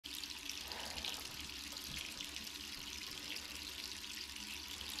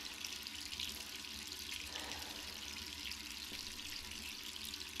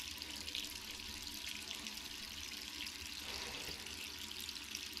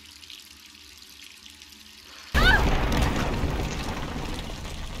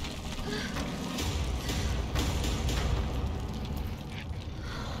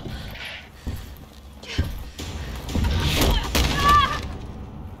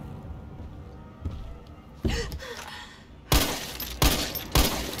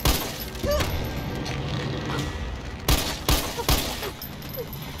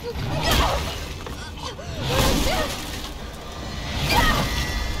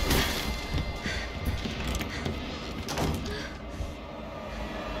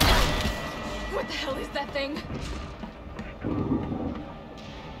thing.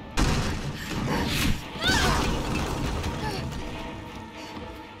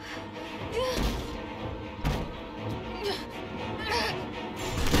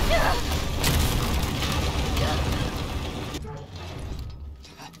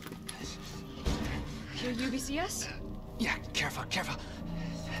 Your UBCS? Yeah, careful, careful.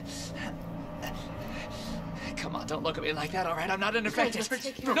 Come on, don't look at me like that, all right? I'm not an infected.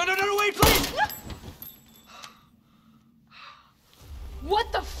 No, wait, please!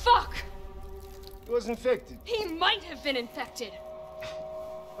 What the fuck? He was infected. He might have been infected.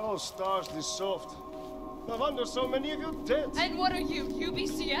 Oh, stars, this soft. No wonder so many of you dead. And what are you,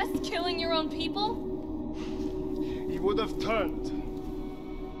 UBCS? Killing your own people? He would have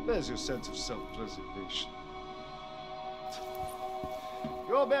turned. There's your sense of self-preservation.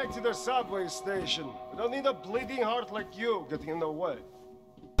 Go back to the subway station. We don't need a bleeding heart like you getting in the way.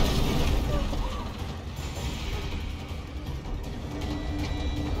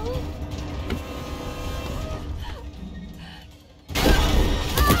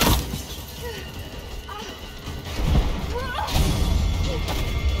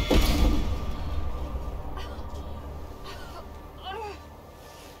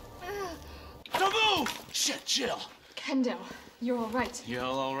 Shit, chill. Kendo, you're all right. Yeah,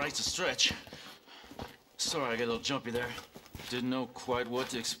 all right's a stretch. Sorry, I got a little jumpy there. Didn't know quite what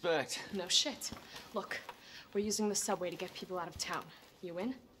to expect. No shit. Look, we're using the subway to get people out of town. You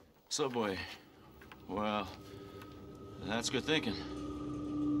in? Subway. Well, that's good thinking.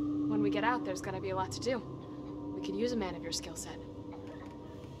 When we get out, there's gonna be a lot to do. We could use a man of your skill set.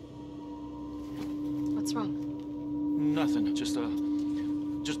 What's wrong? Nothing.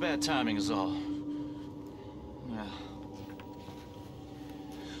 Just bad timing is all. Yeah.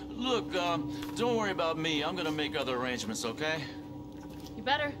 Look, don't worry about me. I'm gonna make other arrangements, okay? You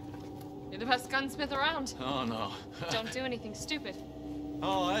better. You're the best gunsmith around. Oh, no. Don't do anything stupid.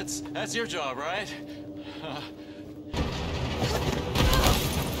 Oh, that's your job, right?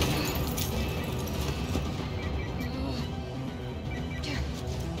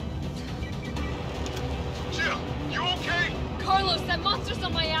 Jill, you okay? Carlos, that monster's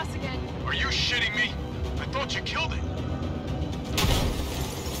on my ass again. Are you shitting me? I thought you killed it.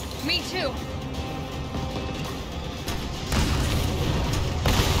 Me too.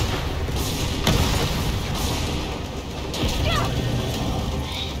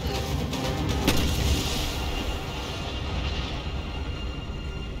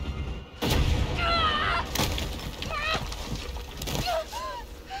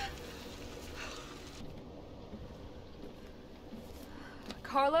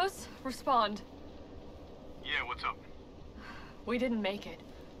 Carlos, respond. Yeah, what's up? We didn't make it.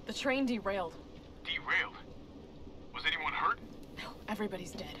 The train derailed. Derailed? Was anyone hurt? No,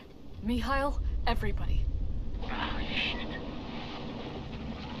 everybody's dead. Mikhail, everybody. Ah, shit.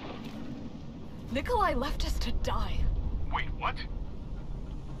 Nikolai left us to die. Wait, what?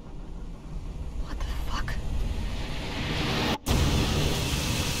 What the fuck?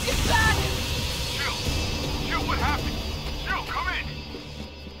 Get back! Jill! Jill, what happened? Jill, come in!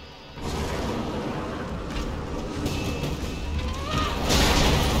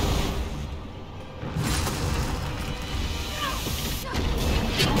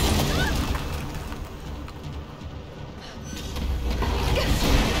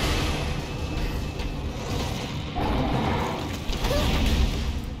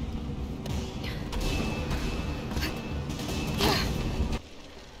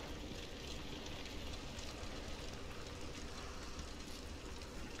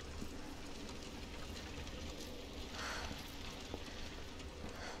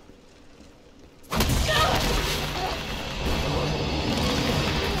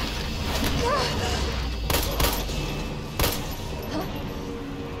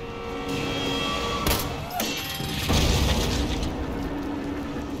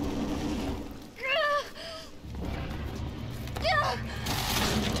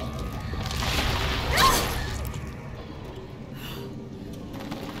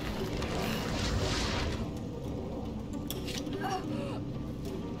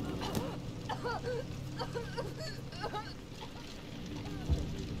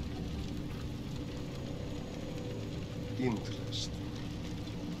 Interesting.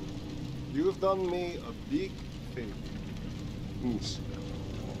 You've done me a big favor, Miss.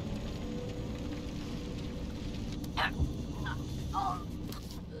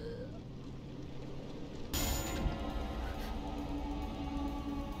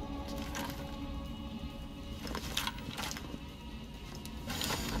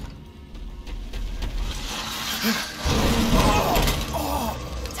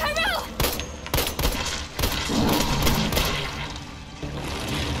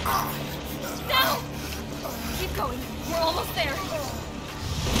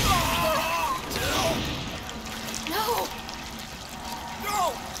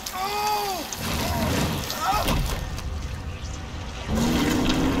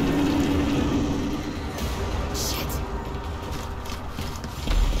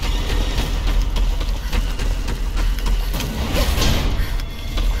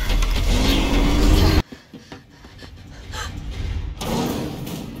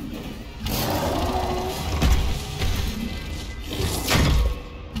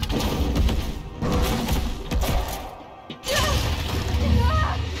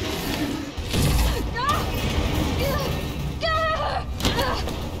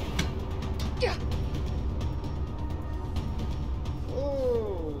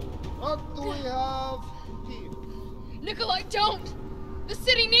 What do we have here? Nikolai, don't! The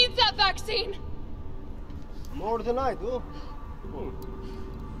city needs that vaccine! More than I do.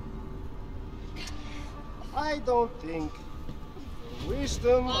 I don't think the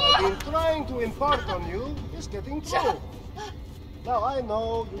wisdom I've been trying to impart on you is getting through. Now I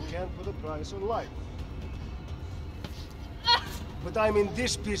know you can't put a price on life. But I'm in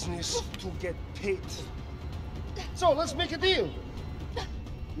this business to get paid. So let's make a deal.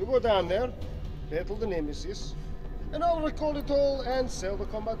 You go down there, battle the Nemesis, and I'll recall it all and sell the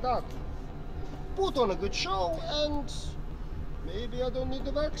combat data. Put on a good show, and maybe I don't need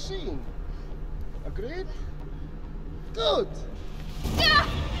the vaccine. Agreed? Good.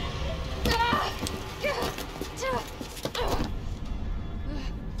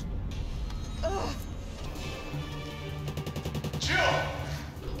 Jill!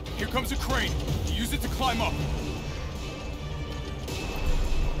 Here comes a crane. Use it to climb up.